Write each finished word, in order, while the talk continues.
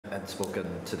hadn't spoken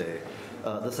today.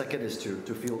 The second is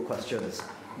to field questions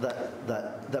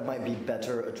that might be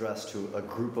better addressed to a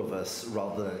group of us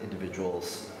rather than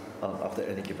individuals after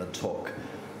any given talk.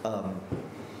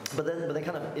 But then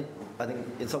kind of, I think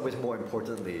in some ways more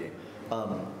importantly,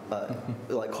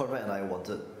 like Conrad and I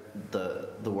wanted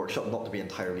the workshop not to be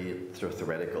entirely sort of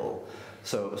theoretical.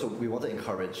 So we want to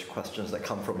encourage questions that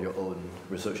come from your own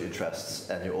research interests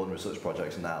and your own research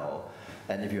projects now.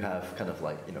 And if you have kind of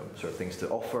like, sort of things to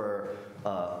offer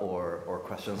or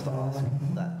questions to ask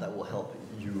that will help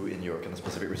you in your kind of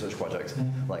specific research projects,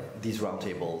 like these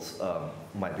roundtables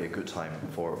might be a good time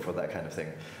for that kind of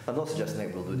thing. I'm not suggesting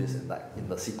that we'll do this in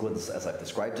the sequence as I've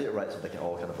described it, right? So they can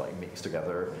all kind of like mix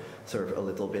together sort of a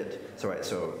little bit. So right,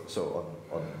 so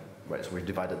we've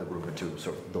divided the room into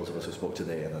sort of those of us who spoke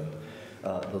today and then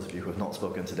those of you who have not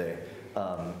spoken today.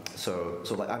 So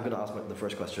like I'm going to ask the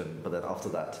first question, but then after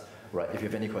that, right, if you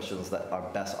have any questions that are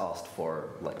best asked for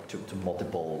like to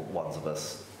multiple ones of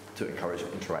us to encourage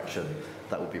interaction,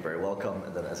 that would be very welcome.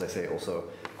 And then, as I say, also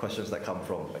questions that come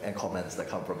from and comments that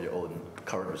come from your own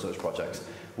current research projects,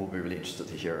 we'll be really interested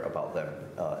to hear about them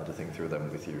and to think through them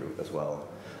with you as well.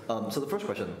 So the first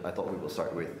question I thought we will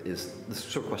start with is this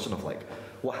sort of question of like,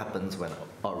 what happens when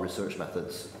our research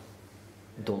methods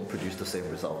don't produce the same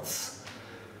results?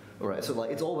 Right, so like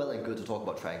it's all well and good to talk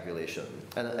about triangulation,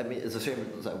 and I mean it's a shame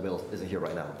that Will isn't here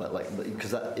right now. But like,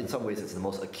 because that in some ways it's the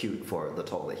most acute for the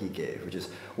talk that he gave, which is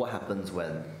what happens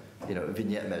when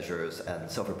vignette measures and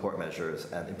self-report measures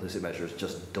and implicit measures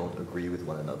just don't agree with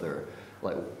one another.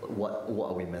 Like, what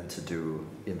are we meant to do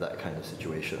in that kind of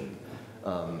situation?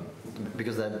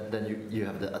 Because then you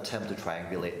have the attempt to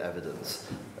triangulate evidence,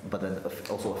 but then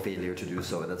also a failure to do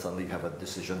so, and then suddenly you have a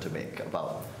decision to make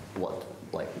about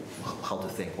how to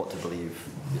think, what to believe,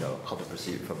 how to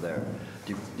proceed from there.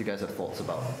 Do you guys have thoughts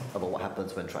about what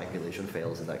happens when triangulation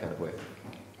fails in that kind of way?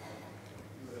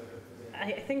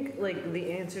 I think like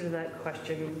the answer to that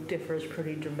question differs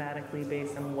pretty dramatically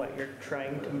based on what you're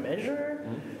trying to measure.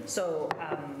 Mm-hmm. So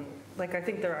like I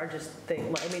think there are just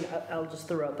things, I mean I'll just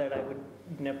throw out that I would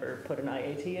never put an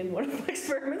IAT in one of my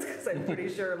experiments because I'm pretty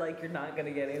sure like you're not going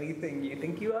to get anything you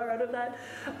think you are out of that.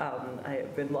 I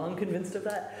have been long convinced of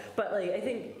that. But like I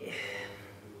think,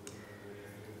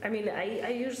 I mean I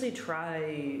usually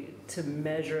try to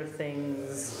measure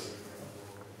things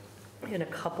in a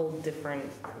couple different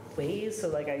ways. So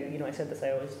like I said this,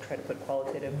 I always try to put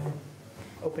qualitative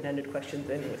open-ended questions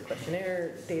in with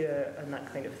questionnaire data and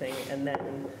that kind of thing, and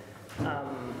then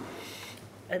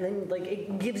like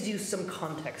it gives you some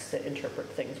context to interpret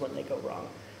things when they go wrong,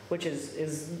 which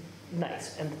is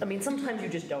nice. And I mean sometimes you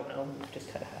just don't know, you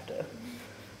just kind of have to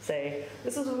say,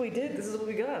 this is what we did, this is what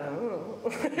we got. I don't know.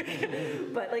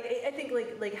 But like I think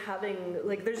like having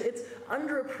like it's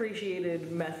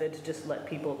underappreciated method to just let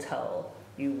people tell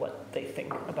you what they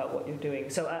think about what you're doing.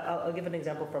 So I'll give an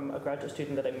example from a graduate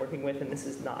student that I'm working with, and this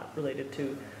is not related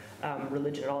to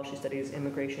religion at all. She studies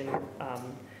immigration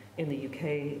in the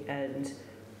UK, and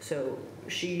so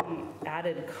she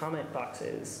added comment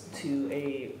boxes to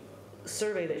a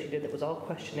survey that she did that was all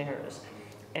questionnaires.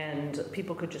 And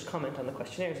people could just comment on the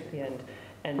questionnaires at the end.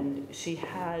 And she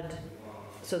had,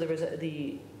 so there was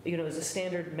there's a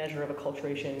standard measure of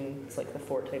acculturation. It's like the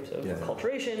 4 types of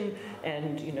acculturation,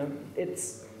 and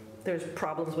there's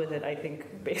problems with it, I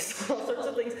think, based on all sorts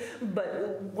of things.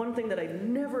 But one thing that I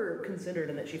never considered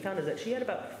and that she found is that she had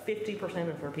about 50%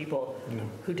 of her people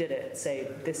who did it say,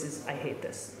 I hate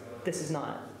this. This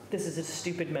is a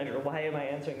stupid measure. Why am I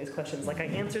answering these questions? Like I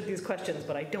answered these questions,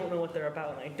 but I don't know what they're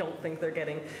about, and I don't think they're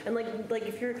getting. And like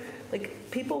if you're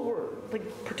like people were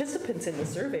like participants in the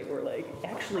survey were like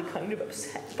actually kind of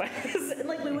upset by this, and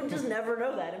like we would just never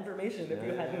know that information if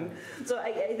you hadn't. So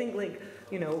I think like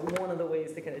one of the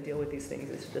ways to kind of deal with these things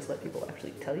is to just let people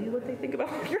actually tell you what they think about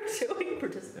what you're doing.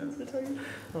 Participants to tell you.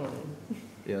 I don't know.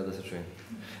 Yeah, that's true.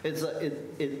 It's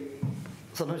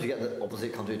sometimes you get the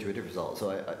opposite counterintuitive result. So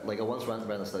I once ran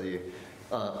a study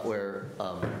where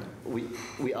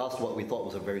we asked what we thought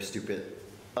was a very stupid,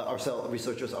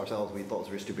 researchers ourselves, we thought was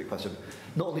a very stupid question.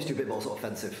 Not only stupid, but also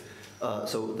offensive.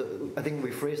 I think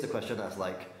we phrased the question as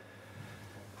like,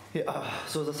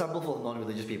 so it's a sample full of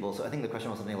non-religious people. So I think the question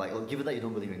was something like, given that you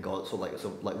don't believe in God, so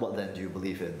what then do you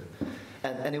believe in?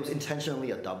 And it was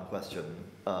intentionally a dumb question,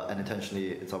 and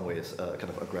intentionally, in some ways, kind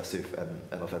of aggressive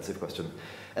and offensive question.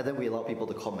 And then we allowed people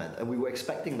to comment, and we were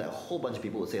expecting that a whole bunch of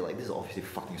people would say, like, this is obviously a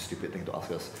fucking stupid thing to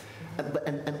ask us.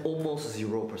 And almost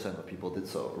 0% of people did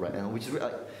so, right? And which is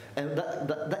and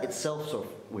that itself sort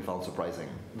of we found surprising,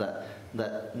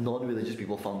 that non-religious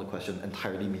people found the question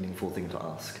entirely meaningful thing to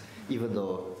ask, even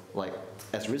though like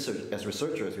as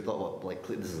researchers, we thought, well, like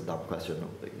this is a dumb question.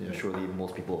 Like, surely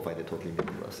most people will find it totally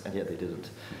meaningless, and yet they didn't.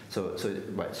 So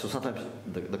sometimes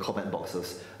the comment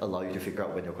boxes allow you to figure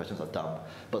out when your questions are dumb,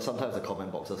 but sometimes the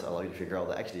comment boxes allow you to figure out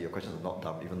that actually your questions are not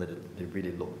dumb, even though they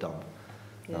really look dumb.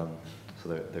 Yeah. So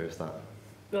there's that.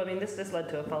 Well, I mean, this led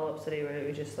to a follow-up study where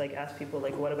we just like asked people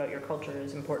like, what about your culture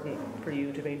is important for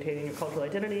you to maintaining your cultural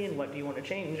identity, and what do you want to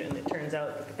change? And it turns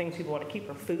out that the things people want to keep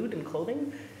are food and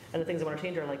clothing, and the things they want to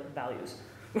change are like values.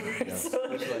 Yeah. So,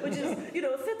 which is,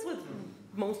 it fits with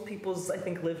most people's, I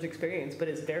think, lived experience, but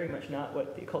it's very much not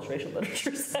what the acculturation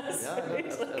literature says. Yeah, no,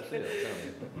 absolutely.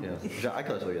 Yeah, I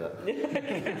could tell you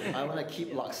that. I want to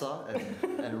keep laksa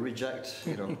and reject,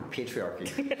 patriarchy.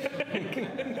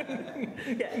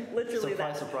 Yeah, literally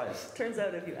Surprise. Turns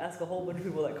out if you ask a whole bunch of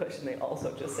people that question, they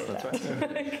also just say That's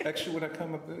that. right. Actually, when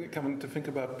I come to think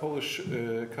about Polish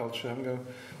culture, I'm going,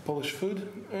 Polish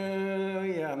food?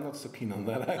 Yeah, I'm not so keen on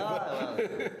that. Well,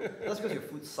 that's because your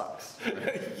food sucks.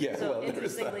 Yeah, So well,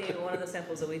 interestingly, one of the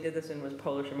samples that we did this in was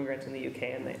Polish immigrants in the UK,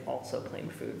 and they also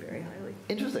claimed food very highly.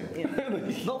 Interesting.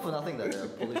 Yeah. Not for nothing that they're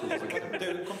Polish.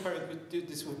 They compare it with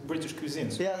this with British cuisine.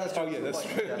 Yeah, that's true. Oh, yeah, that's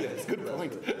true. Yeah, it's a good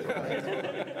point.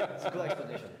 It's a good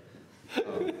explanation.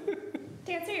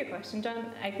 To answer your question, John,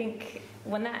 I think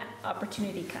when that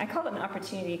opportunity, I call it an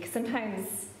opportunity because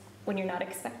sometimes when you're not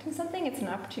expecting something, it's an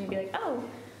opportunity to be like, oh,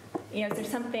 is there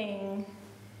something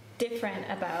different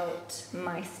about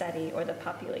my study or the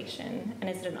population? And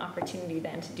is it an opportunity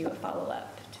then to do a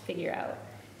follow-up to figure out,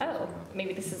 oh,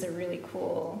 maybe this is a really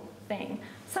cool thing.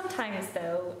 Sometimes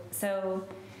though, so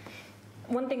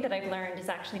one thing that I've learned is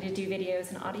actually to do videos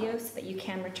and audio so that you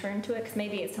can return to it, because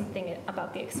maybe it's something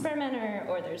about the experimenter,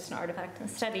 or there's an artifact in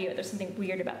the study, or there's something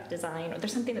weird about the design, or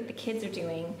there's something that the kids are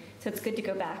doing. So it's good to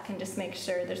go back and just make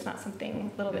sure there's not something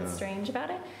a little bit strange about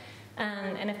it.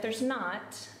 And if there's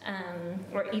not,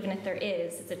 or even if there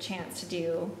is, it's a chance to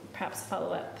do perhaps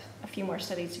follow up a few more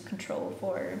studies to control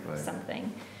for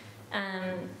something.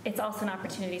 It's also an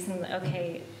opportunity to say,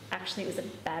 okay, actually it was a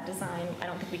bad design. I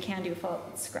don't think we can do a follow-up,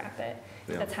 let's scrap it.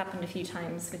 Yeah. That's happened a few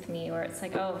times with me where it's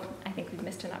like, oh, I think we've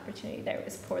missed an opportunity there. It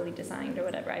was poorly designed or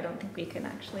whatever. I don't think we can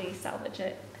actually salvage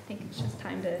it. I think it's just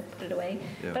time to put it away.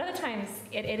 Yeah. But other times,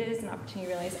 it is an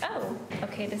opportunity to realize, oh,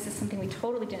 okay, this is something we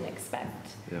totally didn't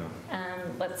expect. Yeah.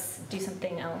 Let's do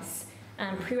something else.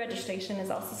 Pre-registration is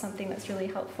also something that's really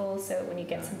helpful. So when you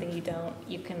get something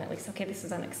you can at least, okay, this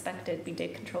is unexpected. We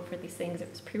did control for these things. It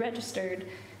was pre-registered.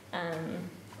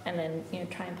 And then,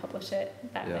 try and publish it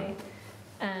that way.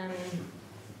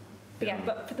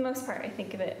 But for the most part, I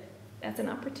think of it as an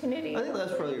opportunity. I think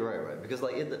that's probably right? Because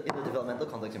like in the developmental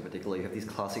context in particular, you have these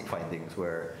classic findings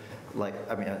where, like,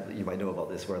 I mean, you might know about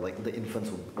this, where like the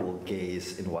infants will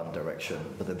gaze in one direction,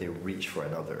 but then they reach for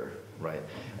another, right?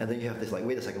 And then you have this like,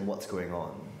 wait a second, what's going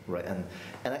on, right? And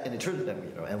it turns out,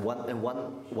 and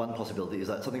one possibility is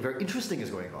that something very interesting is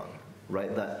going on,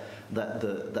 right? That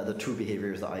the two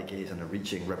behaviors, the eye gaze and the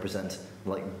reaching, represent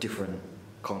like different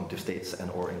cognitive states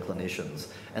and or inclinations,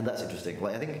 and that's interesting.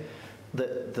 Like I think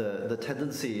the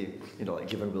tendency, like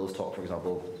given Will's talk, for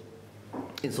example,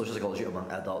 in social psychology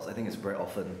among adults, I think it's very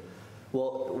often,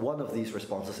 well, one of these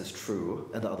responses is true,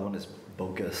 and the other one is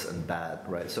bogus and bad,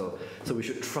 right? So we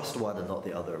should trust one and not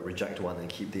the other, reject one and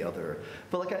keep the other.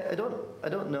 But like I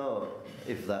don't know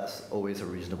if that's always a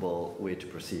reasonable way to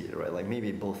proceed, right? Like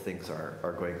maybe both things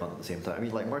are going on at the same time. I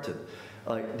mean, like Martin,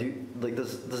 like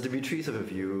does Dimitris have a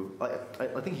view?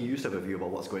 I think he used to have a view about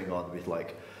what's going on with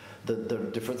like the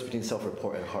difference between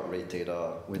self-report and heart rate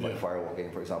data with like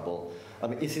firewalking, for example. I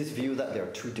mean, is his view that there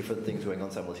are two different things going on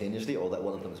simultaneously, or that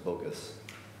one of them is bogus?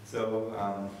 So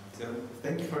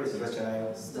thank you for this question. I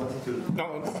wanted to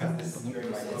discuss this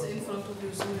during my talk. It's in front of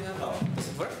you, so you have. Does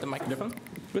it work? The microphone?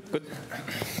 Good.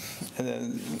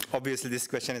 Obviously, this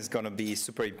question is going to be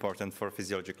super important for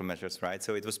physiological measures, right?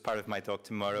 So it was part of my talk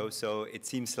tomorrow. So it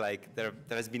seems like there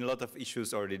has been a lot of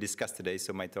issues already discussed today.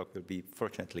 So my talk will be,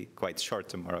 fortunately, quite short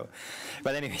tomorrow.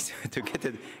 But anyways, to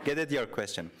get at your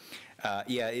question,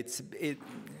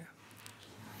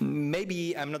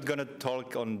 maybe I'm not going to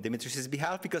talk on Dimitris'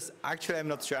 behalf because actually I'm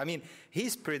not sure. I mean,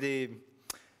 he's pretty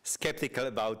skeptical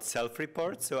about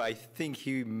self-report, so I think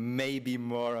he may be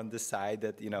more on the side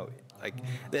that, like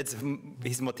that's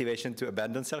his motivation to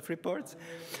abandon self-reports.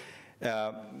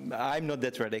 I'm not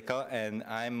that radical, and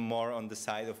I'm more on the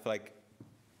side of like,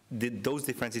 those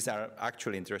differences are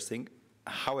actually interesting.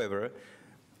 However,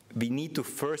 we need to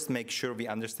first make sure we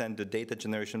understand the data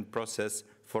generation process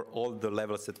for all the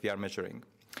levels that we are measuring.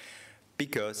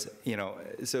 Because,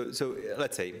 so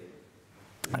let's say,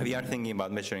 we are thinking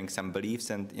about measuring some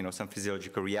beliefs and some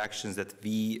physiological reactions that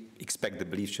we expect the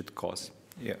belief should cause.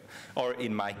 Yeah. Or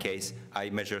in my case, I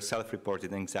measure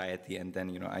self-reported anxiety, and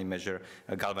then I measure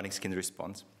a galvanic skin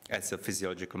response as a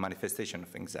physiological manifestation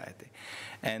of anxiety.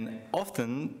 And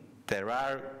often there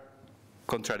are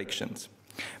contradictions.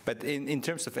 But in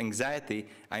terms of anxiety,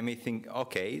 I may think,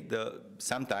 okay,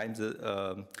 sometimes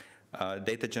the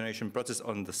data generation process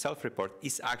on the self-report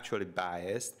is actually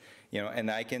biased,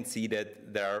 and I can see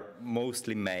that there are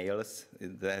mostly males,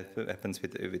 that happens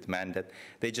with men, that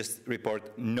they just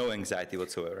report no anxiety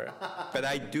whatsoever. But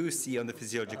I do see on the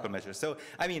physiological measures. So,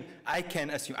 I mean, I can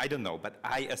assume, I don't know, but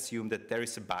I assume that there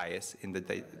is a bias in the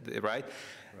data, right?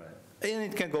 And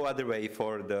it can go other way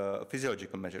for the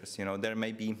physiological measures. There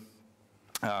may be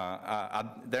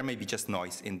just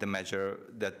noise in the measure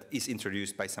that is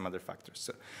introduced by some other factors.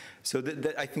 So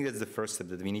I think that's the first step,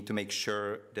 that we need to make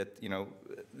sure that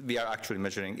we are actually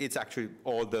measuring. It's actually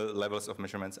all the levels of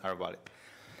measurements are valid.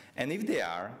 And if they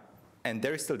are, and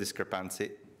there is still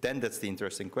discrepancy, then that's the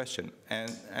interesting question.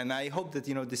 And I hope that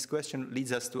this question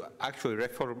leads us to actually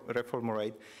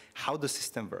reformulate how the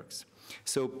system works.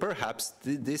 So perhaps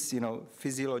this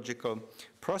physiological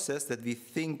process that we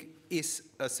think is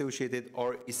associated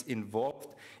or is involved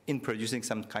in producing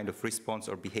some kind of response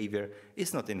or behavior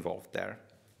is not involved there,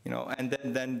 and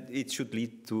then it should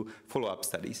lead to follow-up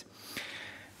studies.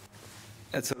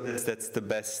 And so that's the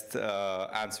best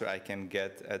answer I can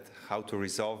get at how to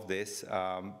resolve this.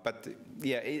 But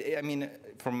yeah, I mean,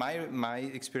 from my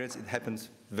experience, it happens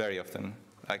very often.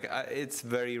 Like it's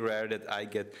very rare that I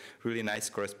get really nice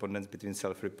correspondence between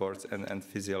self-reports and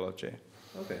physiology.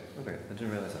 Okay, I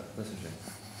didn't realize that. That's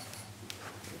interesting.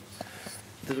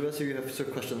 Do the rest of you have sort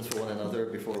of questions for one another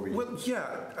before we... Well, yeah,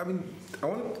 I mean, I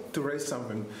wanted to raise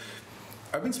something.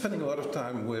 I've been spending a lot of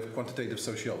time with quantitative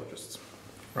sociologists,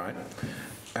 right?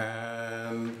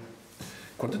 And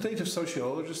quantitative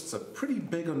sociologists are pretty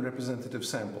big on representative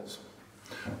samples,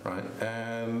 right?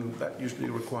 And that usually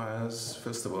requires,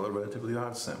 first of all, a relatively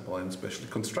large sample, and especially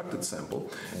constructed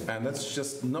sample. And that's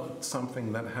just not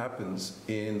something that happens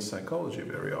in psychology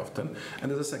very often. And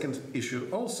there's a second issue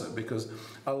also, because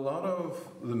a lot of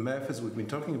the methods we've been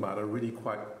talking about are really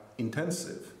quite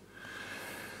intensive.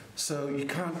 So you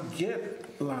can't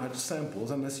get large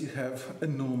samples unless you have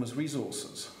enormous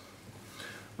resources,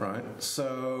 right?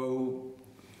 So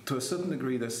to a certain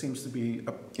degree, there seems to be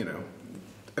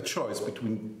a choice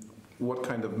between what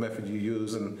kind of method you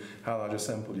use and how large a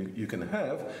sample you can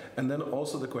have, and then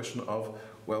also the question of,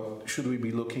 well, should we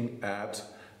be looking at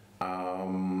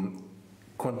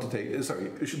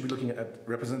should be looking at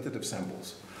representative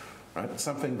samples, right?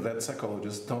 Something that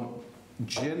psychologists don't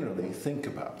generally think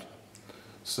about.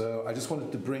 So I just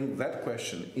wanted to bring that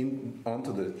question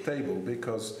onto the table,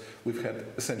 because we've had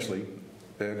essentially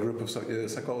a group of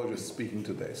psychologists speaking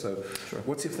today. So sure.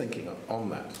 What's your thinking on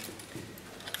that?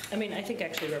 I mean, I think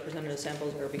actually representative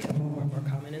samples are becoming more and more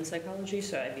common in psychology,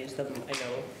 so I've used them. I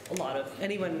know a lot of,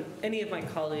 any of my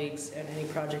colleagues and any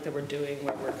project that we're doing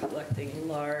where we're collecting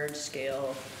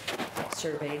large-scale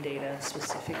survey data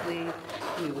specifically,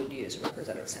 we would use a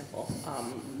representative sample.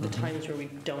 The times where we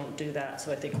don't do that,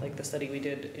 so I think like the study we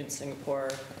did in Singapore,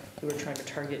 we were trying to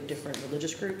target different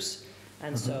religious groups,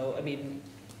 and so, I mean,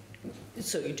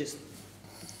 so you just,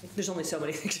 there's only so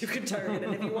many things you can target,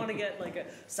 and if you want to get like a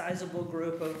sizable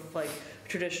group of like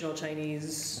traditional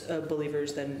Chinese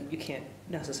believers, then you can't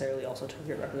necessarily also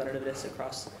target representativeness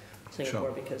across Singapore,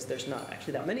 sure, because there's not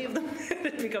actually that many of them.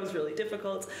 It becomes really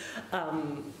difficult.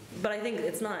 But I think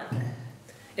it's not.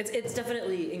 It's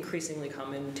definitely increasingly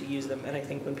common to use them, and I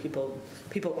think when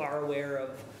people are aware of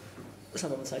some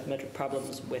of the psychometric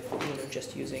problems with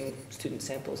just using student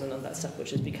samples and all that stuff,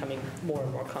 which is becoming more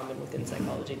and more common within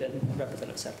psychology, then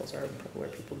representative samples are where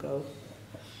people go.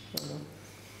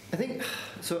 I think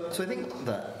so. I think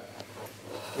that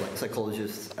like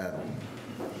psychologists, I'm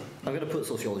going to put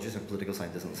sociologists and political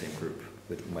scientists in the same group,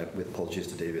 with apologies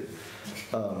to David.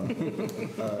 I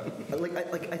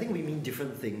think we mean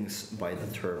different things by the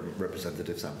term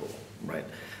representative sample, right?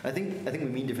 I think we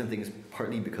mean different things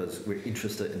partly because we're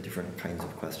interested in different kinds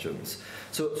of questions.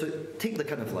 So take the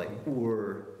kind of like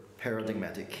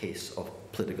paradigmatic case of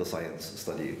political science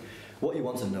study. What you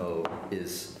want to know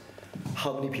is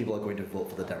how many people are going to vote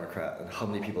for the Democrat and how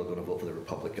many people are going to vote for the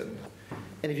Republican.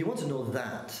 And if you want to know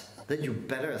that, then you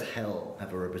better as hell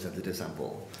have a representative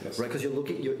sample, yes, right? Because you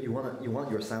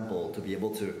want your sample to be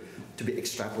able to be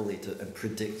extrapolated and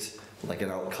predict like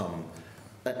an outcome,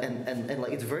 and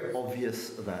like it's very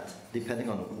obvious that depending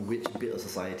on which bit of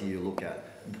society you look at,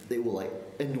 they will like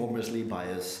enormously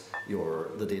bias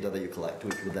the data that you collect,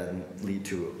 which will then lead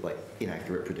to like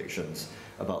inaccurate predictions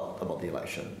about the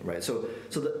election, right? So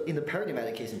in the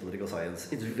paradigmatic case in political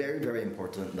science, it's very, very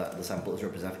important that the sample is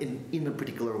represented in a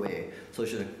particular way.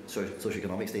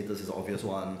 Socioeconomic status is an obvious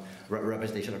one,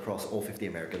 representation across all 50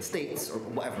 American states or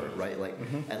whatever, right? Like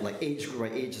and like age,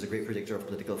 right? Age is a great predictor of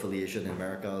political affiliation in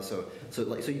America. So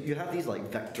you have these like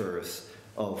vectors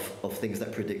of things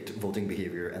that predict voting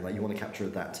behavior, and like you want to capture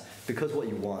that because what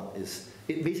you want is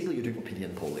basically you're doing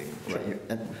opinion polling, right?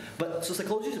 Sure. But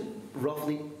psychologists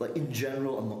roughly, like in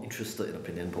general, are not interested in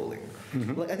opinion polling.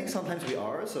 Like I think sometimes we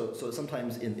are. So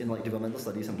sometimes in like developmental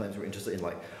studies, sometimes we're interested in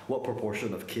like what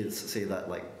proportion of kids say that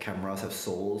like cameras have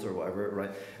souls or whatever,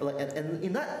 right? And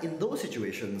in those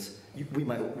situations, we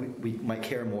might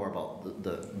care more about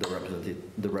the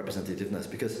representativeness,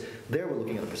 because there we're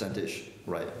looking at a percentage,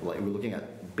 right? Like we're looking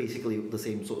at basically the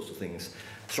same sorts of things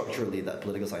structurally that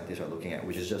political scientists are looking at,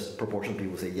 which is just proportion of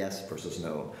people who say yes versus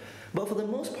no. But for the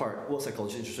most part, what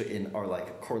psychologists are interested in are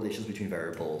like correlations between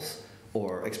variables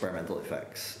or experimental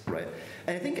effects, right?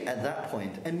 And I think at that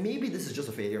point, and maybe this is just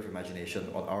a failure of imagination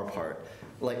on our part,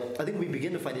 like I think we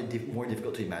begin to find it more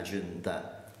difficult to imagine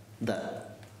that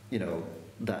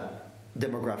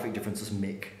demographic differences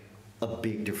make a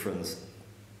big difference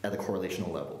at a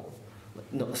correlational level.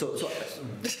 No, so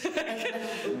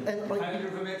and like Kind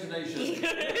of imagination.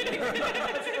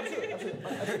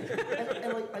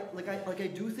 I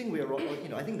do think we are wrong.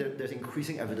 Like, I think there's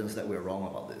increasing evidence that we're wrong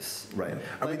about this, right?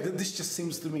 I mean, this just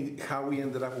seems to me how we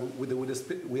ended up with the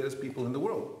weirdest people in the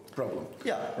world problem.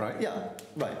 Yeah. Right. Yeah.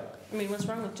 Right. I mean, what's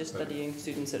wrong with just studying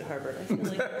students at Harvard? I feel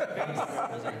like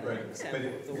Right. But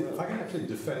if I can actually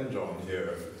defend John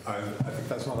here, I think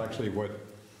that's not actually what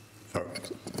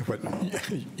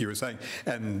you were saying.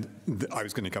 And I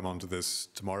was going to come on to this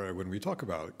tomorrow when we talk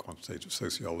about quantitative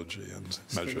sociology and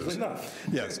measures. Enough.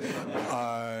 Yes.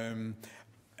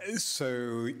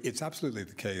 So it's absolutely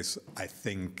the case, I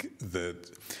think, that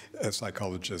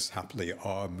psychologists happily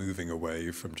are moving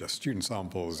away from just student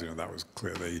samples. That was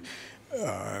clearly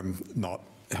not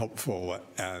helpful,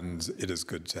 and it is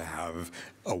good to have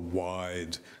a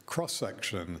wide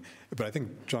cross-section. But I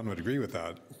think John would agree with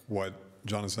that. What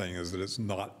John is saying is that it's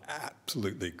not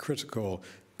absolutely critical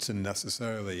to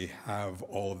necessarily have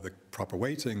all of the proper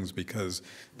weightings, because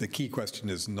the key question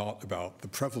is not about the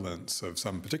prevalence of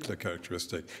some particular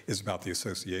characteristic, it's about the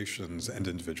associations and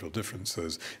individual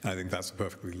differences. And I think that's a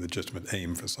perfectly legitimate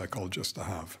aim for psychologists to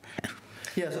have.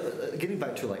 Yeah, so getting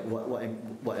back to like what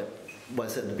I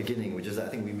said in the beginning, which is that I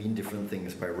think we mean different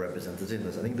things by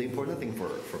representativeness. I think the important thing for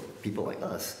people like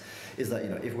us is that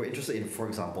if we're interested in, for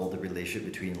example, the relationship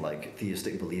between like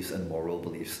theistic beliefs and moral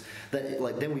beliefs,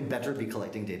 then we better be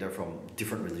collecting data from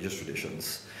different religious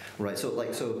traditions, right? So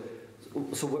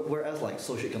whereas like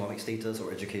socioeconomic status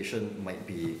or education might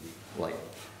be like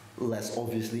less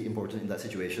obviously important in that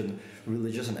situation,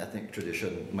 religious and ethnic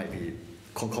tradition might be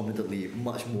concomitantly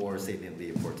much more saliently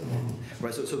important,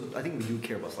 right? So I think we do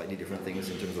care about slightly different things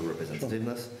in terms of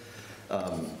representativeness.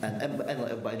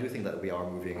 But I do think that we are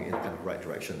moving in the kind of right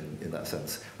direction in that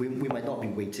sense. We might not be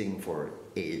waiting for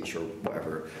age or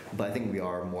whatever, but I think we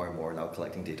are more and more now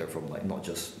collecting data from like not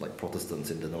just like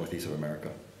Protestants in the northeast of America.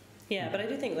 Yeah, but I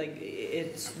do think like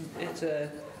it's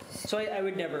a. So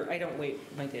I don't weight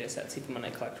my data sets even when I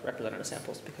collect representative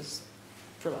samples, because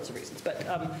for lots of reasons. But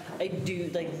I do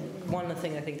like one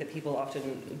thing I think that people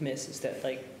often miss is that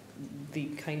like the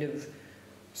kind of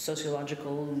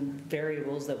sociological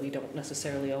variables that we don't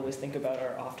necessarily always think about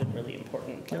are often really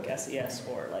important, like SES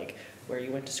or like where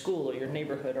you went to school or your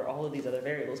neighborhood, or all of these other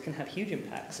variables can have huge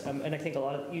impacts. And I think a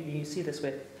lot of you see this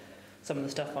with some of the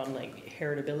stuff on like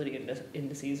heritability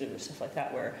indices and stuff like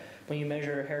that, where when you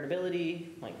measure heritability,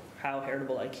 like how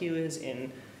heritable IQ is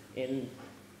in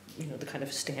the kind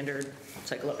of standard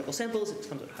psychological samples, it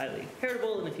comes out highly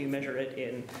heritable, and if you measure it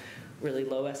in really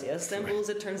low SES samples,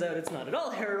 it turns out it's not at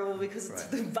all heritable because it's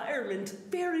the environment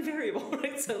very variable,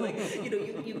 right? So like,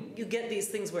 you get these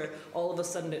things where all of a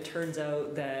sudden it turns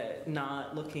out that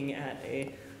not looking at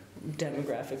a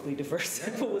demographically diverse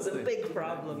sample was a big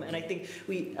problem. And I think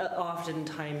we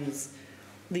oftentimes,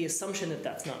 the assumption that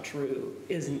that's not true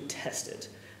isn't tested.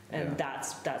 And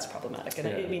that's problematic. And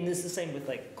I mean, this is the same with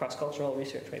like cross-cultural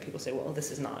research, right? People say, well, this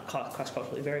is not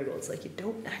cross-culturally variable. It's like, you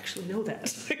don't actually know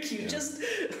that. Like, you just,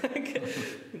 like,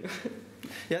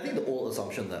 Yeah, I think the old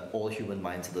assumption that all human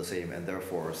minds are the same and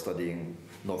therefore studying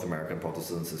North American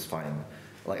Protestants is fine.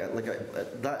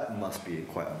 That must be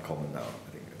quite uncommon now,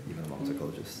 I think, even among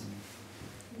psychologists.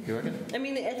 You reckon? I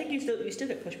mean, I think you still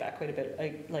get pushback quite a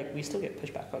bit. Like we still get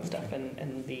pushback on stuff,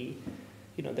 and the,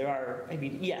 there are. I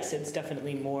mean, yes, it's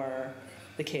definitely more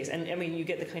the case. And I mean, you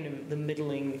get the kind of the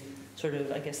middling sort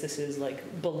of, I guess this is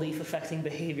like belief affecting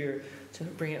behavior, to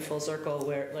bring it full circle,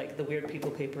 where like the weird people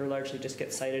paper largely just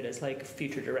gets cited as like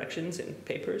future directions in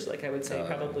papers. Like I would say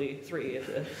probably 3 of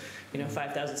the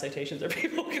 5,000 citations are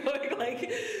people going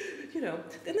like,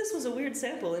 and this was a weird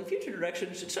sample, and future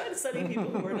directions should try to study people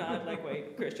who are not like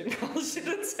white Christian college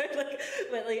students.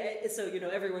 So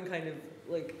everyone kind of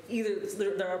like, either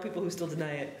there are people who still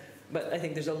deny it, but I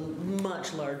think there's a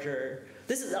much larger.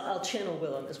 I'll channel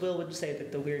Will on this. Will would say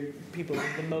that the weird people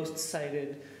are the most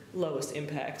cited, lowest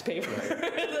impact paper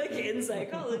like in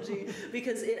psychology,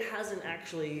 because it hasn't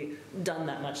actually done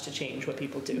that much to change what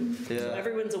people do. Yeah. So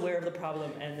everyone's aware of the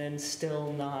problem and then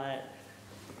still not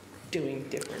doing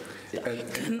different stuff.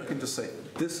 And I can just say,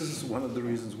 this is one of the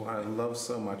reasons why I love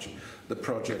so much the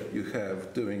project you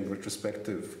have doing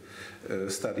retrospective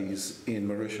studies in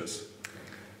Mauritius.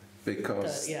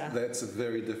 Because that's a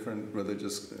very different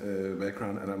religious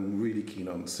background, and I'm really keen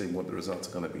on seeing what the results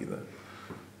are going to be there.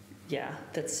 Yeah,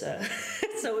 that's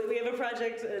so we have a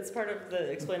project. It's part of the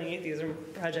Explaining Atheism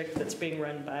project that's being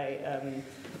run by a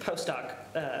postdoc,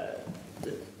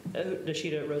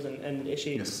 Nishida Rosen and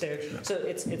Ishii. Yes. There. Yeah. So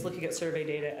it's looking at survey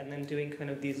data and then doing kind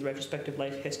of these retrospective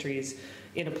life histories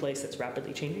in a place that's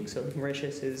rapidly changing. So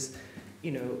Mauritius is,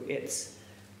 it's.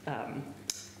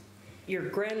 Your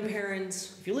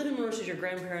grandparents, if you live in Mauritius, your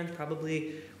grandparents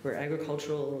probably were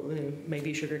agricultural,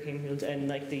 maybe sugarcane fields, and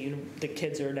like the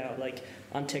kids are now like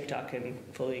on TikTok and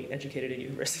fully educated at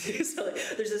universities. So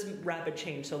there's this rapid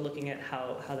change. So looking at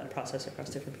how that process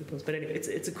across different peoples. But anyway,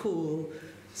 it's a cool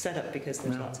setup because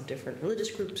there's lots of different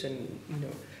religious groups, and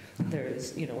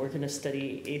there's we're going to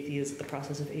study atheism, the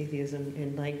process of atheism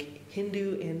in like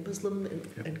Hindu and Muslim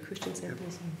and Christian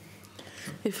samples.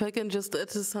 If I can just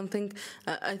add something,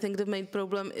 I think the main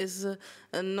problem is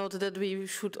not that we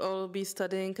should all be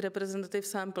studying representative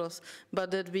samples, but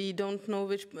that we don't know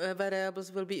which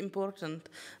variables will be important.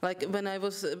 Like when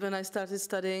I started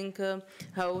studying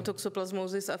how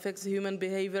toxoplasmosis affects human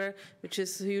behavior, which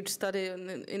is a huge study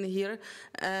in here,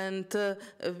 and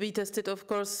we tested, of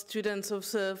course, students of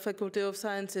the Faculty of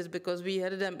Sciences because we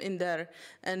had them in there,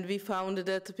 and we found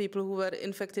that people who were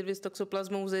infected with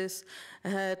toxoplasmosis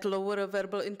had lower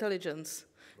verbal intelligence,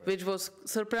 which was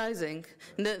surprising.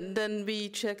 Then we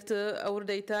checked our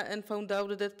data and found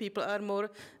out that people are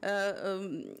more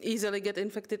easily get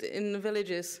infected in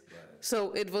villages. Right.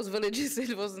 So it was villages,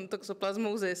 it wasn't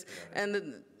toxoplasmosis. Right.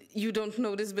 And you don't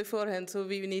know this beforehand, so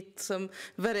we need some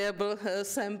variable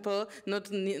sample, not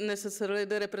necessarily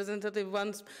the representative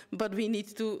ones, but we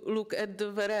need to look at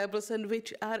the variables and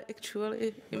which are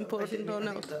actually important or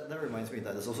not. That reminds me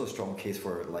that there's also a strong case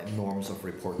for like norms of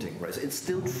reporting, right? So it's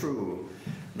still true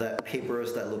that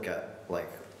papers that look at like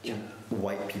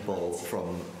white people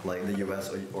from like the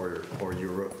US or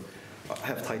Europe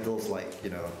have titles like,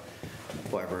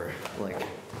 whatever, like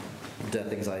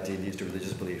death anxiety leads to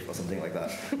religious belief or something like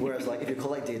that. Whereas like if you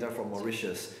collect data from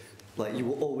Mauritius, like you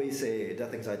will always say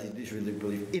death anxiety leads to religious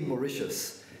belief in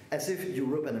Mauritius, as if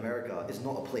Europe and America is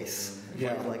not a place,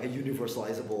 right? Like a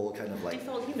universalizable kind of like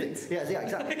default humans. Yeah,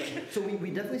 exactly. So we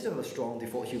definitely still have a strong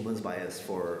default humans bias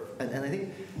for, and I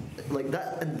think like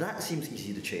that, and that seems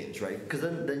easy to change, right? Because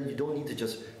then you don't need to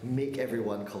just make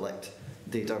everyone collect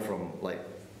data from like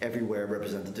everywhere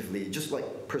representatively, just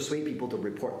like persuade people to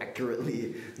report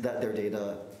accurately that their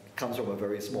data comes from a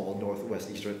very small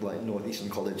northeastern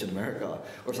college in America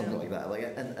or something like that.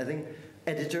 Like, and I think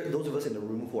those of us in the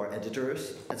room who are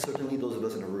editors, and certainly those of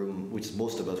us in the room, which is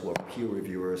most of us who are peer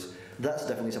reviewers, that's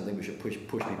definitely something we should push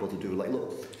people to do. Like,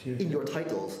 look, in your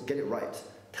titles, get it right.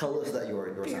 Tell us that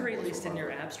your very least in your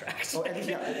abstract. Oh,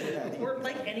 or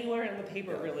like anywhere in the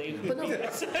paper, really. But no,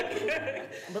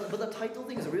 but the title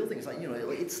thing is a real thing. It's like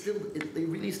it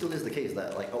really still is the case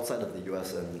that like outside of the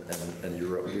U.S. and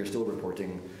Europe, we're still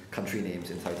reporting country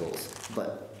names in titles.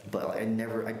 But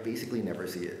I basically never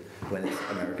see it when it's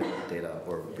American data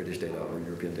or British data or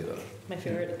European data. My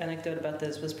favorite anecdote about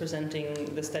this was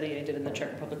presenting the study I did in the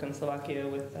Czech Republic and Slovakia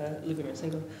with Lubomir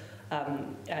Single.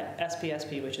 At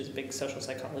SPSP, which is a big social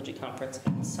psychology conference,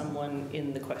 and someone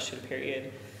in the question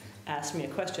period asked me a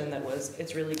question that was,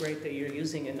 it's really great that you're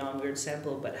using a non-weird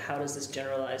sample, but how does this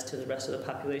generalize to the rest of the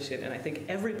population? And I think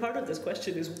every part of this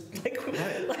question is like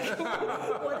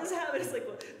what is happening? It's like,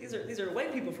 well, these are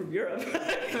white people from Europe.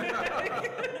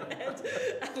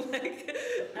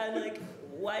 and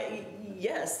why,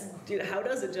 yes, dude, how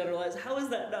does it generalize? How is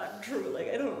that not true?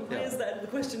 Like, I don't, why is that the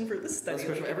question for this study?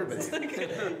 That's the question for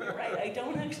everybody. Like, right, I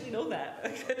don't actually know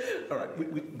that. All right,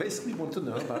 we basically want to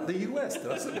know about the US.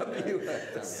 Tell us about the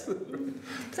US.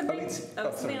 Something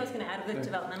I was going to add with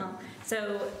developmental.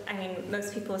 So, I mean,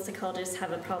 most people as psychologists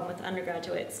have a problem with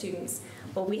undergraduate students.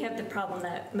 Well, we have the problem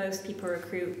that most people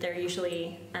recruit, they're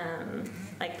usually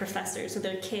like professors, so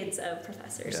they're kids of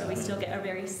professors. So we still get a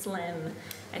very slim,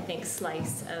 I think,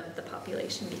 slice of the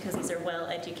population because these are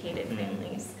well-educated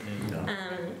families.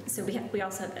 So we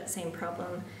also have that same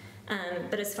problem.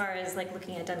 But as far as like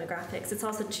looking at demographics, it's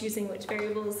also choosing which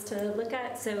variables to look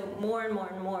at. So more and more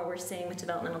and more we're seeing with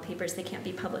developmental papers, they can't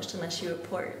be published unless you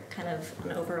report kind of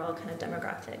an overall kind of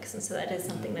demographics. And so that is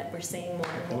something that we're seeing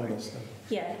more and more.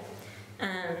 Yeah.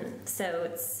 So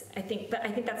it's, I think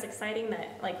that's exciting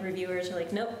that like reviewers are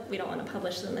like, nope, we don't want to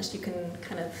publish it unless you can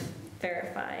kind of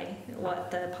verify what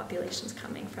the population's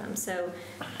coming from. So,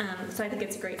 so I think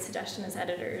it's a great suggestion as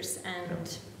editors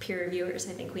and peer reviewers.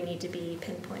 I think we need to be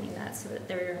pinpointing that so that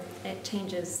it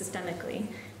changes systemically,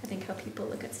 I think, how people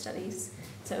look at studies.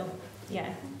 So,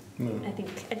 yeah, I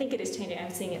think it is changing.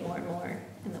 I'm seeing it more and more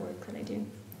in the work that I do.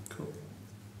 Cool.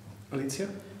 Alicia?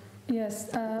 Yes.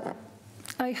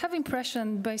 I have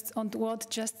impression, based on what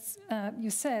just you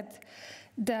said,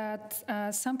 that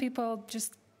some people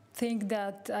just think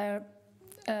that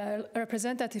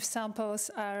representative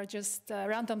samples are just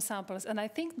random samples. And I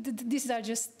think these are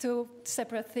just two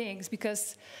separate things,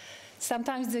 because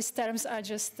sometimes these terms are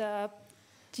just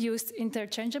used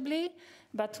interchangeably.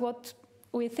 But what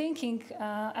we're thinking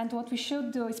and what we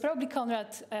should do is, probably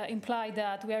Konrad implied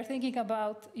that we are thinking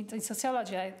about, in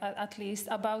sociology at least,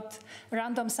 about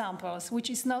random samples, which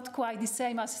is not quite the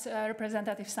same as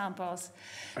representative samples.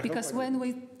 Because when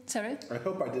we, sorry? I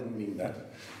hope I didn't mean that.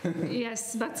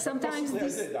 Yes, but sometimes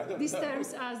these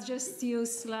terms are just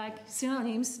used like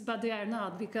synonyms, but they are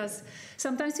not, because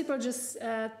sometimes people just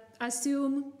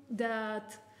assume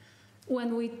that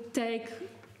when we take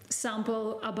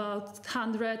sample about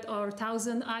 100 or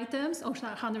 1,000 items or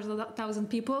 100,000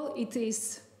 people, it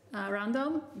is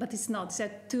random, but it's not. It's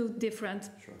two different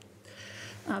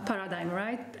paradigm,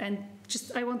 right? And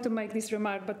just I want to make this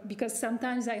remark, but because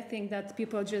sometimes I think that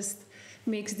people just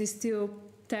mix these two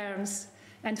terms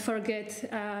and forget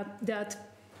that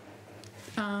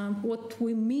what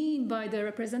we mean by the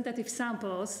representative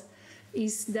samples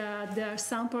is that the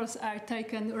samples are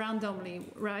taken randomly,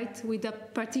 right, with a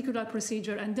particular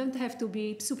procedure and don't have to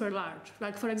be super large.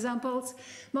 Like, for example,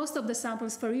 most of the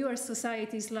samples for US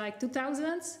societies like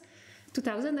 2,000,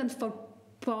 and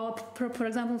for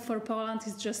example, for Poland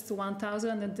it's just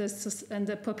 1,000, and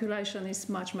the population is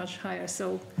much, much higher.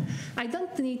 So I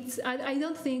don't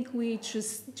think we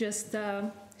just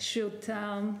should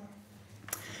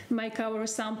make our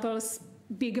samples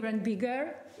bigger and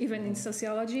bigger, even in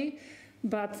sociology.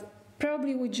 But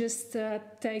probably we just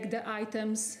take the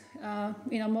items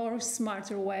in a more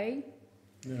smarter way.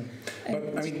 Yeah.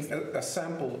 But I mean, a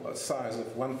sample size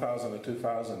of 1,000 or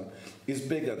 2,000 is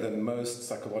bigger than most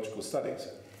psychological studies.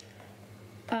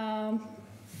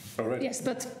 Already. Yes,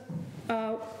 but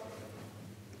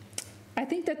I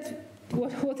think that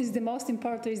what is the most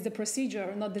important is the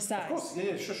procedure, not the size. Of course,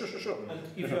 yeah, sure. And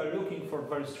if you are looking for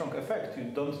very strong effect, you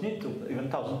don't need to even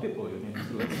 1,000 people. You need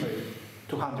to, let's say,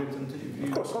 200, and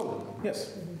you solve it.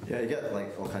 Yes. Yeah, you get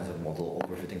like all kinds of model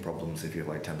overfitting problems if you have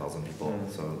like 10,000 people.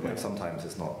 So like sometimes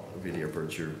it's not really a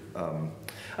virtue.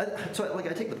 I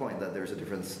take the point that there's a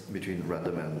difference between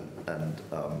random and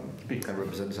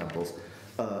representative samples.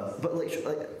 But like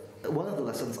one of the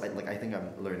lessons I think I'm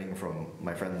learning from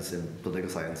my friends in political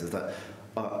science is that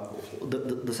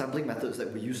the sampling methods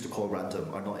that we used to call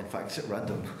random are not in fact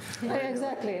random. Yeah,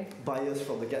 exactly. Biased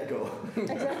from the get-go.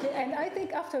 Exactly, and I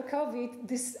think after COVID,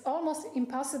 this is almost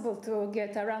impossible to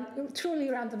get a truly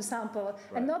random sample.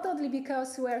 Right. And not only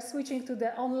because we are switching to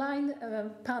the online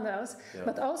panels,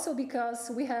 but also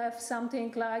because we have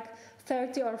something like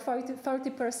 30 or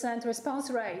 40% response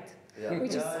rate. Yeah.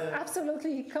 Which is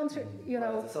absolutely it's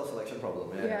a self-selection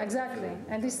problem. Yeah, exactly.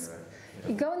 And this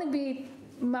is going to be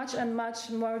much and much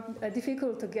more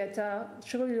difficult to get a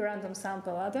truly random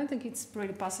sample. I don't think it's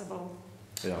really possible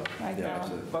right now.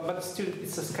 But still,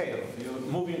 it's a scale. You're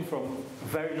moving from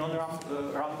very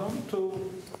non-random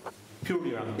to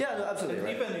purely random. Yeah, no, absolutely.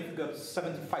 Right. Even if you got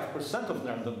 75% of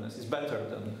randomness, is better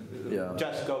than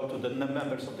just go to the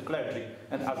members of the clergy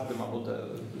and ask them about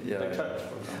the church.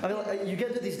 I mean, you get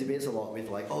into these debates a lot with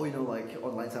like,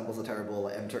 online samples are terrible,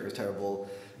 like MTurk is terrible,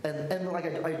 and like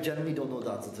I genuinely don't know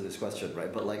the answer to this question,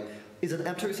 right? But like, is an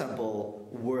MTurk sample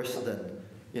worse than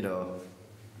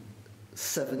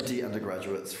 70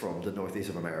 undergraduates from the northeast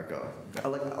of America.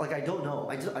 Like I don't know.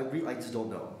 I just don't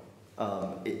know.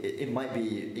 It might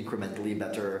be incrementally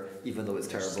better, even though it's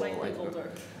terrible. Slightly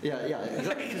older. Yeah,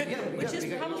 exactly. Which is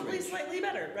probably slightly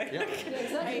better, right? Yeah,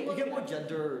 exactly. You get more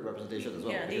gender representation as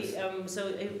well. Yeah,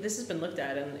 this has been looked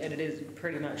at, and it is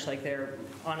pretty much like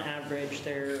on average,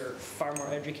 they're far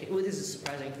more educated. Well, this is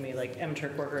surprising to me. Like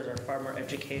MTurk workers are far more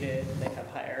educated. They have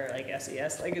higher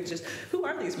SES. Like it's just, who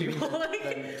are these people?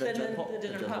 The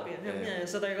general pop. Yeah.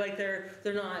 So they're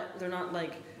not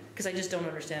like. Because I just don't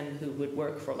understand who would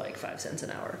work for 5 cents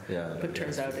an hour. Yeah. But it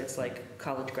turns out it's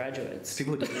college graduates.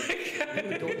 People who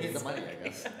don't need the money, I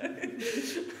guess.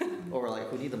 Or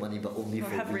who need the money but only for.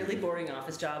 Or have really boring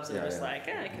office jobs and just I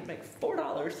could make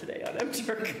 $4 today on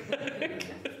MTurk.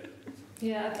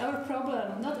 Yeah, our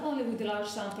problem, not only with the large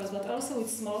samples, but also with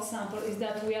small samples, is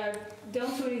that we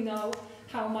don't really know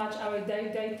how much our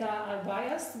data are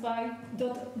biased by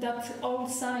that all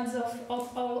signs of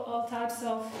all types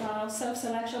of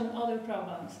self-selection and other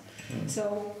problems.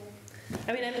 So,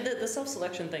 I mean, the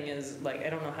self-selection thing is I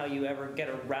don't know how you ever get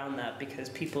around that, because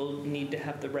people need to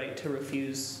have the right to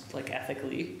refuse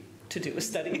ethically to do a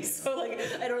study. So I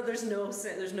don't. There's no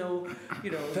that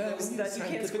you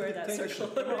can't square that circle.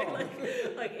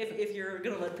 Right? If you're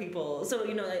gonna let people. So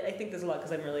I think there's a lot,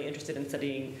 because I'm really interested in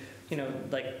studying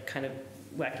kind of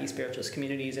wacky spiritualist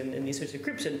communities and these sorts of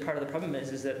groups, and part of the problem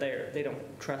is that they don't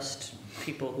trust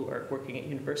people who are working at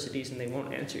universities, and they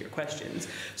won't answer your questions.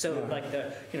 So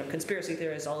the conspiracy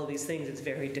theorists, all of these things, it's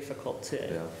very difficult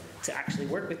to actually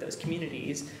work with those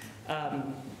communities,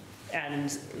 and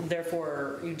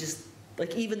therefore you just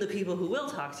even the people who will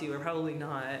talk to you are probably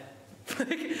not.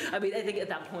 I mean, I think at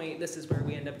that point this is where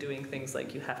we end up doing things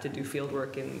like you have to do field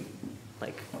work in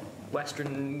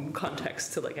Western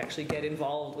context to actually get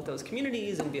involved with those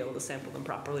communities and be able to sample them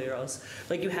properly, or else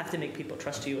you have to make people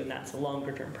trust you, and that's a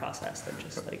longer term process than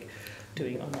just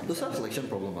doing online. The self-selection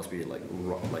problem must be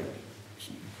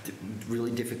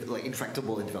really difficult,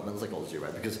 intractable in developmental psychology,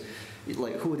 right? Because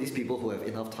who are these people who have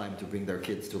enough time to bring their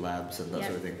kids to labs and that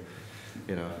sort of thing,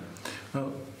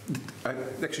 Well,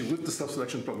 actually, with the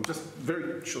self-selection problem, just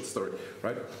very short story,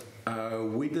 right?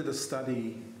 We did a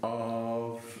study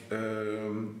on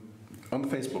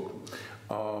Facebook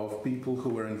of people who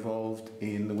were involved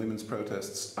in the women's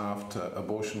protests after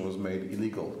abortion was made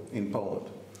illegal in Poland,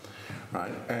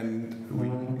 right? And we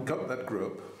got that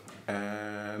group,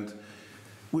 and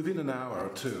within an hour or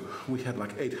two, we had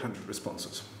 800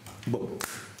 responses. Boom,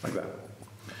 like that.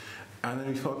 And then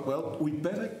we thought, well, we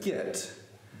better get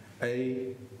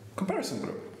a comparison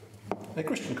group, a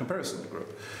Christian comparison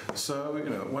group. So,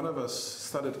 one of us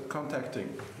started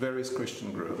contacting various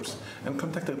Christian groups and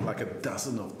contacted a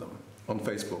dozen of them on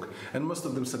Facebook. And most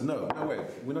of them said, no way,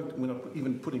 we're not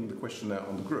even putting the questionnaire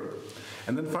on the group.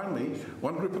 And then finally,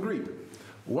 one group agreed.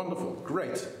 Wonderful,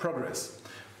 great, progress.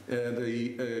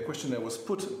 The questionnaire was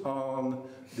put on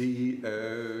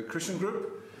the Christian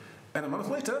group, and a month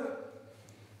later,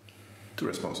 2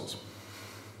 responses.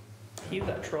 You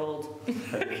got trolled. Yeah,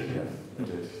 I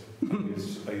did.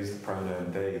 I used the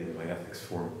pronoun they in my ethics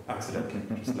form accidentally,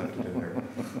 just left it in there.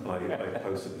 And I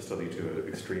posted the study to an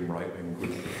extreme right-wing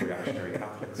group of reactionary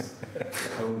Catholics.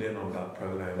 I honed in on that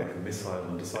pronoun like a missile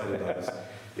and decided I was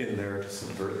in there to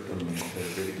subvert them and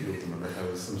to ridicule them, and that I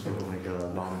was some sort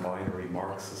of non-binary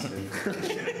Marxist.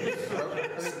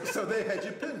 So they had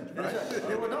you pinned, right?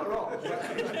 They were not wrong.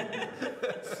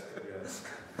 Yes.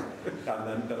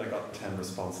 And then I got 10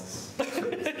 responses.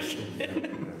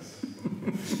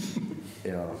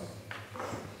 Yeah.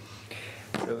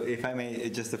 So if I may,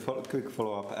 just a quick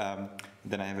follow-up,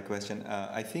 then I have a question.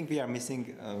 I think we are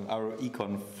missing our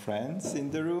econ friends in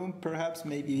the room. Perhaps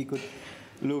maybe we could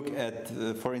look at,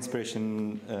 for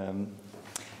inspiration,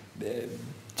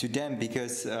 to them,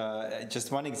 because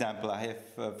just one example I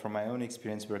have from my own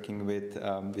experience working with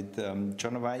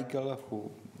John Weigel,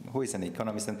 who is an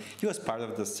economist, and he was part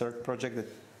of the CERC project that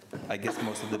I guess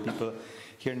most of the people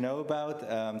here know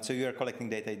about. So you are collecting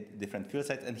data in different field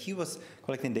sites, and he was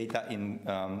collecting data in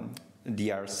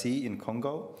DRC in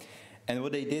Congo. And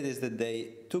what they did is that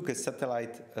they took a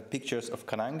satellite pictures of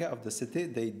Kananga, of the city.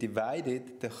 They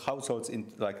divided the households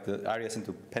into the areas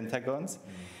into pentagons.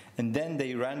 And then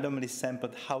they randomly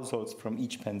sampled households from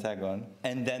each pentagon,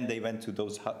 and then they went to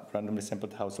those randomly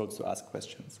sampled households to ask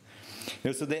questions.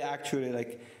 So they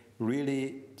actually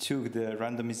really took the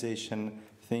randomization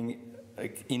thing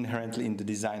inherently in the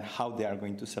design, how they are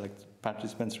going to select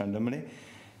participants randomly.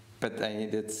 But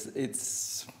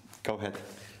it's go ahead.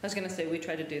 I was going to say, we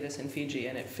tried to do this in Fiji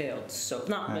and it failed. So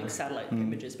not satellite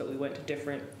images, but we went to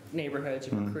different neighborhoods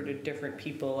and recruited different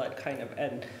people at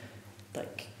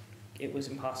it was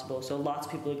impossible. So lots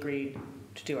of people agreed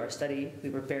to do our study. We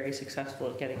were very successful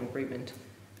at getting agreement,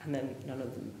 and then none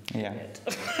of them did it.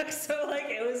 So like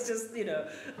it was just, you know,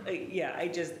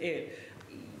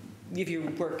 if you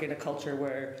work in a culture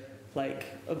where like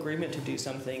agreement to do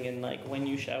something and like when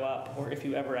you show up or if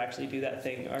you ever actually do that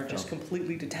thing are just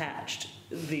completely detached,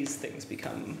 these things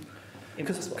become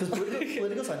impossible. Because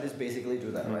political scientists basically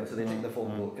do that, right? So they take the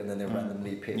phone book and then they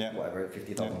randomly pick whatever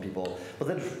 50,000 people. But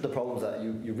then the problem is that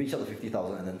you reach out to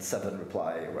 50,000 and then 7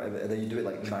 reply, right? And then you do it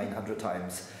like 900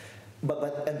 times. But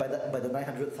by the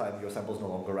 900th time, your sample is no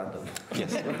longer random.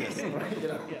 Yes. Right? You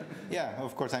know? Yeah,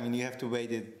 of course. I mean, you have to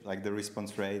weight it like the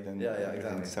response rate and everything.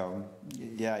 Exactly. So,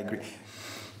 yeah, I agree.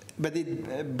 But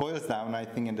it boils down, I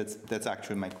think, and that's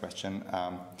actually my question,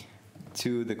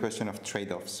 to the question of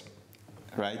trade-offs,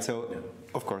 right? So,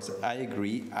 of course, I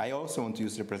agree. I also want to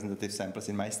use representative samples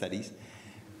in my studies,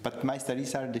 but my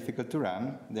studies are difficult to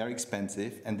run. They are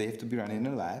expensive, and they have to be run in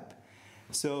a lab.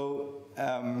 So,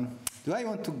 do I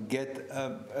want to get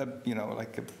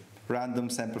like a random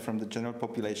sample from the general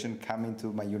population come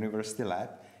into my university lab?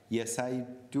 Yes, I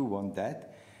do want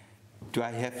that. Do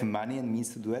I have money and means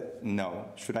to do it? No.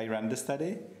 Should I run the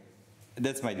study?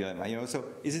 That's my dilemma. You know, so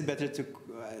is it better to?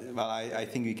 I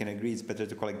think we can agree it's better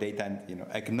to collect data and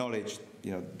acknowledge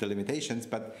the limitations.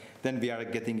 But then we are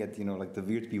getting at like the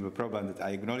weird people problem that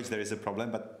I acknowledge there is a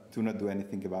problem, but do not do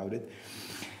anything about it.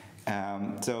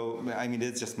 So, I mean,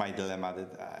 it's just my dilemma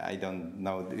that I don't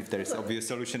know if there is an obvious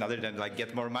solution other than like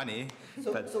get more money.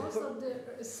 Also,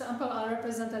 the sample are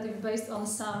representative based on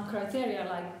some criteria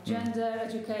like gender,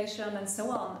 education, and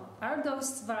so on. Are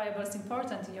those variables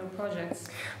important in your projects?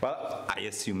 Well, I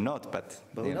assume not, but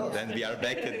then we are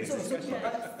back at this.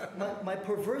 My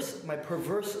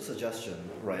perverse suggestion,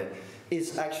 right,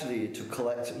 is actually to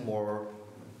collect more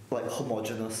like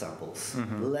homogeneous samples,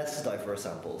 less diverse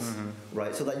samples,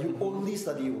 right? So that you only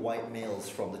study white males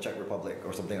from the Czech Republic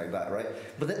or something like that, right?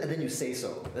 But then you say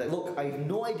so. Like, look, I have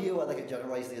no idea whether I can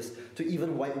generalize this to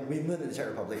even white women in the Czech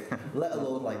Republic, let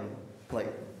alone like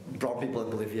brown people in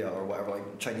Bolivia or whatever,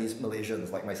 like Chinese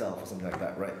Malaysians like myself or something like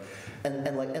that, right?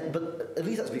 But at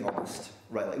least that's being honest,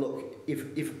 right? Like, look,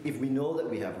 if we know that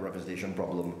we have a representation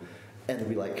problem, and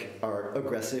we are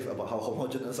aggressive about how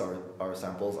homogeneous our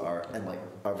samples are, and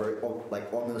are very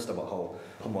honest about how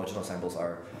homogeneous samples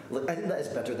are. I think that is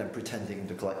better than pretending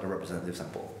to collect a representative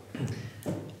sample.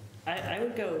 I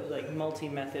would go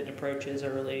multi-method approaches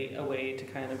are really a way to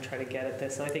kind of try to get at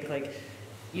this. So I think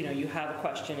you have a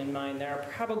question in mind. There are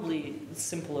probably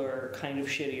simpler, kind of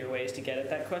shittier ways to get at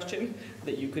that question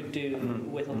that you could do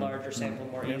with a larger sample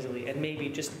more easily. And maybe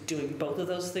just doing both of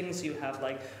those things, you have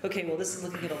okay, well, this is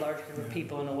looking at a large group of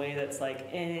people in a way that's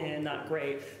not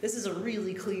great. This is a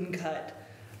really clean-cut,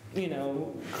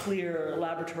 clear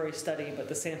laboratory study, but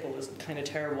the sample is kind of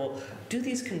terrible. Do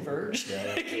these converge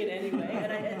in any way?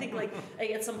 And I think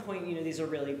at some point, these are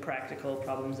really practical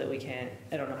problems that we can't,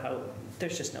 I don't know how,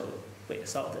 there's just no way to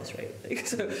solve this, right?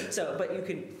 But you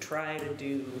can try to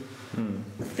do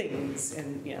things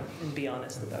and be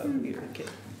honest about your kid.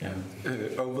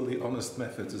 Overly Honest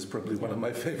Methods is probably one of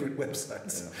my favorite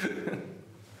websites.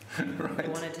 Right. I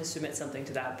wanted to submit something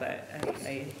to that, but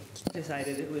I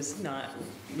decided it was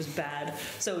bad.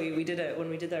 So we did when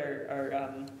we did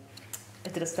I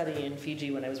did a study in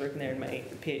Fiji when I was working there in my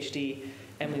PhD,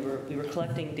 and we were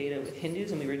collecting data with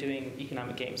Hindus, and we were doing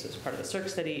economic games as part of the Cirque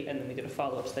study, and then we did a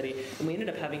follow-up study, and we ended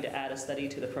up having to add a study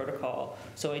to the protocol.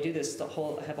 So I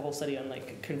have a whole study on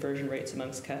conversion rates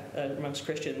amongst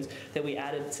Christians that we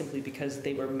added simply because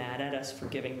they were mad at us for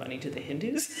giving money to the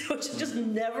Hindus, which just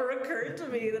never occurred to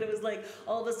me that it was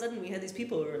all of a sudden we had these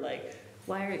people who were like,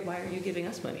 why are you giving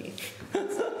us money?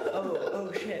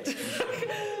 oh shit.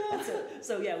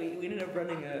 So we ended up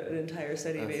running an entire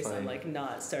study based on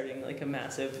not starting a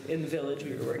massive in the village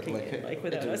we were working in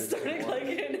without us starting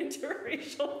an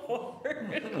interracial war.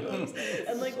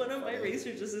 And one of my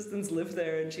research assistants lived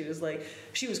there, and she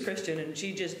was Christian, and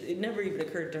it never even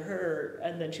occurred to her.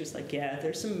 And then she was like, yeah,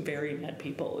 there's some very mad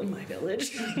people in my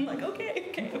village. I'm like,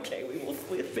 okay,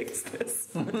 we'll fix this.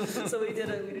 So we did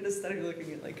a study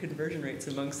looking at conversion rates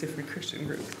amongst different Christian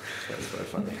groups. That's very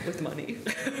funny. With money.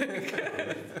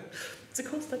 It's a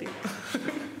cool study.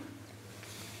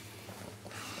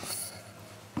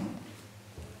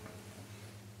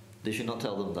 They should not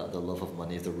tell them that the love of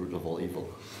money is the root of all evil.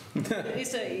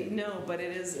 No, but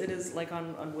it is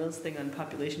on Will's thing on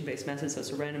population-based methods, so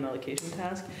it's a random allocation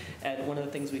task. And one of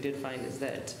the things we did find is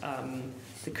that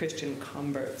the Christian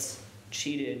converts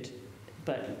cheated,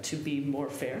 but to be more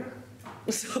fair.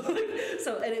 So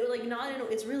and it like not in,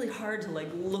 it's really hard to like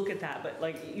look at that, but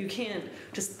like you can't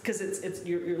just because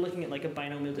you're looking at like a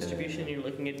binomial distribution, you're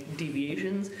looking at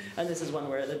deviations, and this is one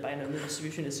where the binomial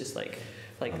distribution is just like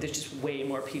there's just way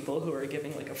more people who are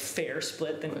giving like a fair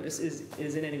split than is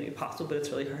in any way possible, but it's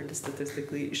really hard to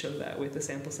statistically show that with the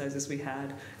sample sizes we had,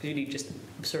 because you need just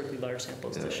absurdly large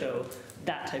samples to show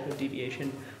that type of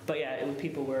deviation. But yeah,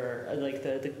 people were like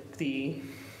the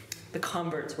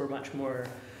converts were much more,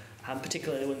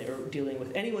 particularly when they were dealing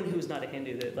with anyone who was not a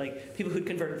Hindu, that like people who'd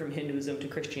converted from Hinduism to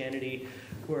Christianity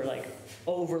were like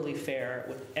overly fair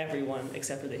with everyone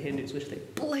except for the Hindus, which they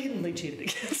blatantly cheated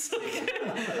against. So,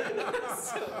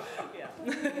 yeah.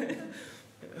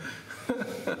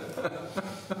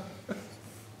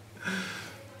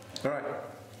 All right.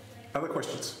 Other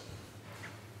questions?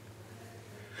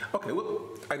 Okay, well,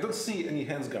 I don't see any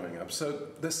hands going up, so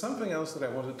there's something else that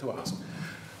I wanted to ask.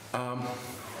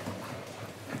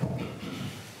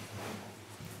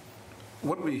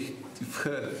 What we've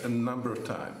heard a number of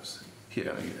times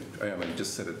here, I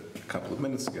just said it a couple of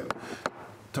minutes ago,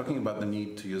 talking about the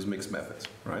need to use mixed methods,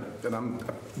 right? And I'm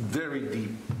very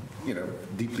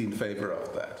deeply in favor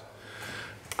of that.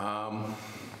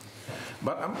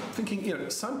 But I'm thinking,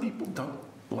 some people don't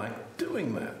like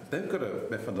doing that. They've got a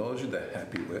methodology they're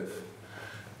happy with.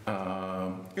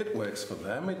 It works for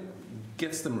them. It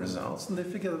gets them results, and they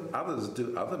figure that others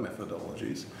do other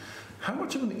methodologies. How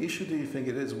much of an issue do you think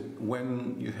it is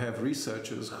when you have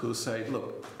researchers who say,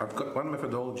 look, I've got one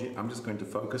methodology, I'm just going to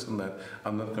focus on that,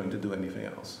 I'm not going to do anything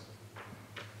else?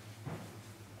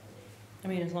 I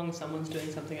mean, as long as someone's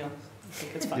doing something else, I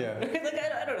think it's fine. Yeah. Like,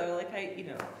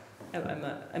 I don't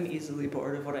know, I'm easily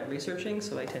bored of what I'm researching,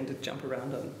 so I tend to jump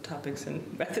around on topics and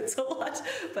methods a lot.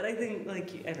 But I think, I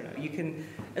don't know, you can,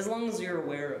 as long as you're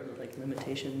aware of like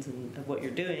limitations and of what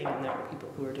you're doing, and there are people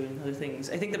who are doing other things.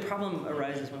 I think the problem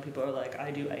arises when people are like,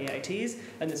 I do AITs,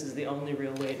 and this is the only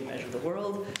real way to measure the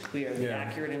world. We are the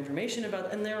accurate information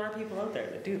about, and there are people out there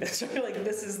that do this. Like,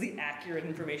 this is the accurate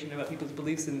information about people's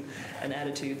beliefs and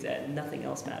attitudes, and nothing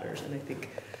else matters. And I think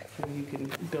you can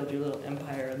build your little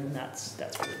empire, and then that's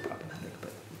really problematic.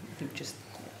 But you just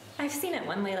I've seen it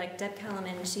one way, like Deb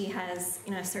Kellerman, she has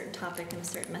a certain topic and a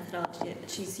certain methodology that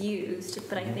she's used,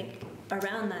 but I think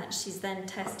around that she's then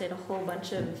tested a whole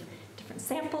bunch of different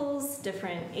samples,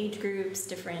 different age groups,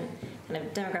 different kind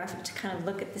of demographic to kind of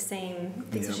look at the same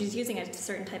things. So she's using a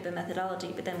certain type of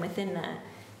methodology, but then within that,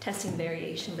 testing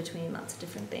variation between lots of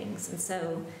different things. And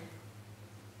so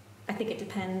I think it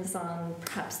depends on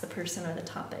perhaps the person or the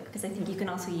topic, because I think you can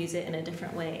also use it in a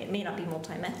different way. It may not be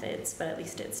multi-methods, but at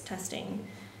least it's testing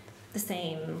the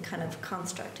same kind of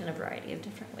construct in a variety of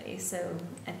different ways. So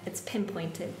it's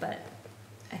pinpointed, but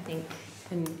I think...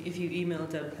 And if you email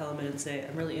Deb Kellerman and say,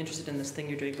 I'm really interested in this thing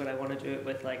you're doing, but I want to do it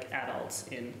with like adults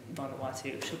in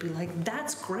Vanuatu, she'll be like,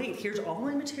 that's great. Here's all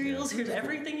my materials. Here's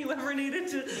everything you ever needed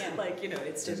to,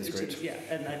 it's just, yeah.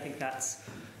 And I think that's,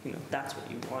 that's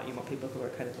what you want. You want people who are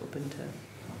kind of open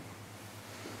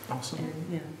to. Awesome.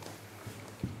 And,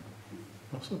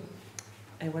 Awesome.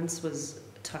 I once was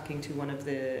talking to one of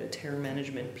the terror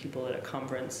management people at a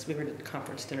conference. We were at a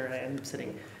conference dinner, and I ended up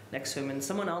sitting next to him, and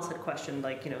someone else had questioned,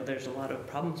 there's a lot of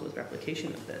problems with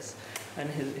replication of this, and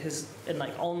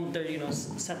there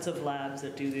sets of labs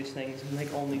that do these things, and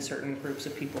only certain groups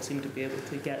of people seem to be able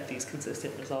to get these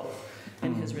consistent results.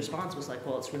 And his response was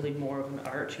well, it's really more of an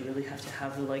art. You really have to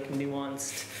have the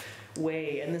nuanced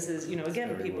way, and this is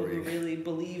again people who really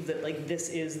believe that this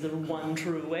is the one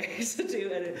true way to do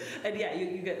it, and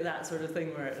you get that sort of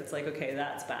thing where it's okay,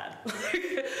 that's bad.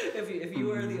 if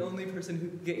you are the only person who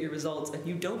can get your results and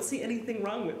you don't see anything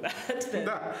wrong with that,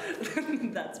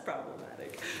 then that's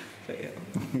problematic. But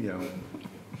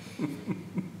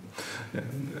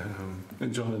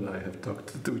and John and I have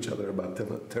talked to each other about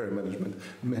terror management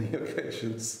many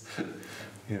occasions.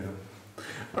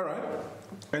 All right.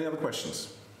 Any other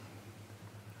questions?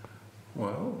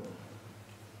 Well,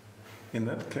 in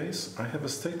that case, I have a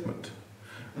statement,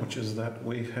 which is that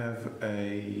we have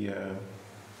a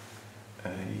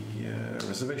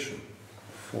reservation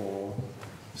for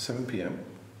 7 p.m.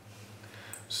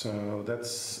 So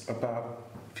that's about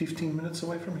 15 minutes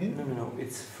away from here? No,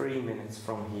 it's 3 minutes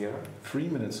from here. 3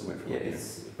 minutes away from here? Yeah,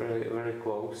 it's very, very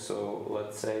close. So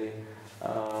let's say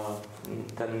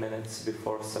 10 minutes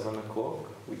before 7 o'clock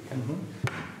we can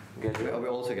get there. Are we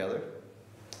all together?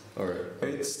 Or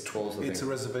it's a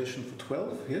reservation for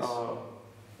 12, yes?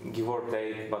 Give or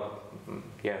take, but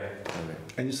yeah.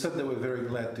 And you said they were very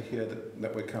glad to hear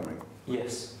that we're coming.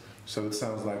 Yes. So it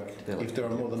sounds like if there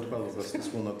are more than 12 of us,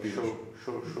 this will not be... Sure.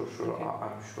 Okay.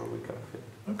 I'm sure we can fit.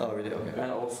 Oh, really? Okay.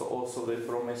 And also they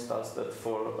promised us that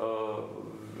for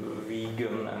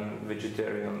vegan and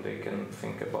vegetarian they can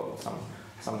think about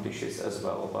some dishes as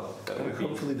well, but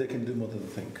hopefully they can do more than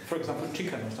think. For example,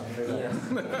 chicken or something like that.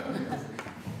 Yeah.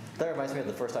 That reminds me of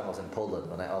the first time I was in Poland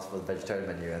when I asked for the vegetarian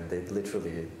menu and they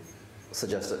literally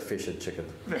suggested fish and chicken.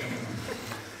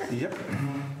 Yep,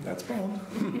 that's Poland.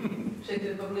 Czech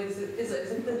Republic is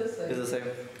exactly the same. Is the same?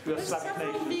 There's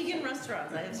several vegan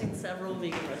restaurants. I have seen several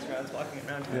vegan restaurants walking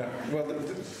around here. Yeah, well,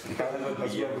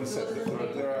 as Robin said,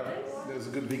 there's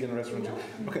a good vegan restaurant.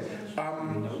 Okay,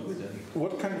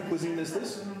 what kind of cuisine is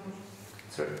this?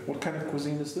 Sorry? What kind of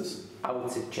cuisine is this? I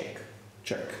would say Czech.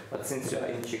 Czech. But since you're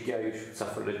in Czechia, you should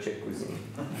suffer the Czech cuisine.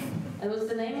 And what's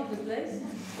the name of the place?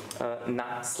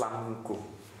 Na Slaminku.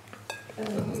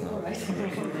 Alright.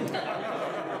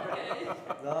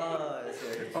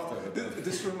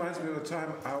 This reminds me of the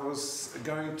time I was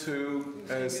going to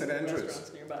St.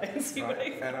 Andrews,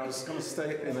 and I was going to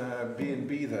stay in a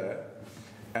B&B there,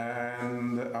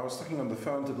 and I was talking on the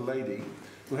phone to the lady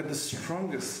who had the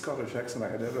strongest Scottish accent I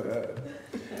had ever heard.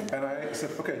 And I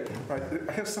said, okay, right,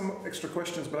 I have some extra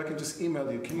questions, but I can just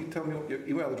email you. Can you tell me what your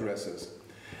email address is?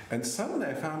 And suddenly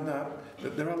I found out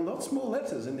that there are lots more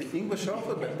letters in the English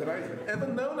alphabet than I've ever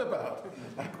known about.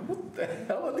 Like, what the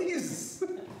hell are these?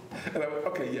 And I went,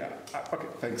 okay, yeah, okay,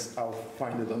 thanks, I'll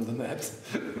find it on the net.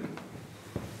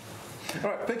 All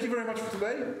right, thank you very much for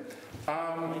today.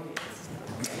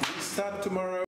 We start tomorrow.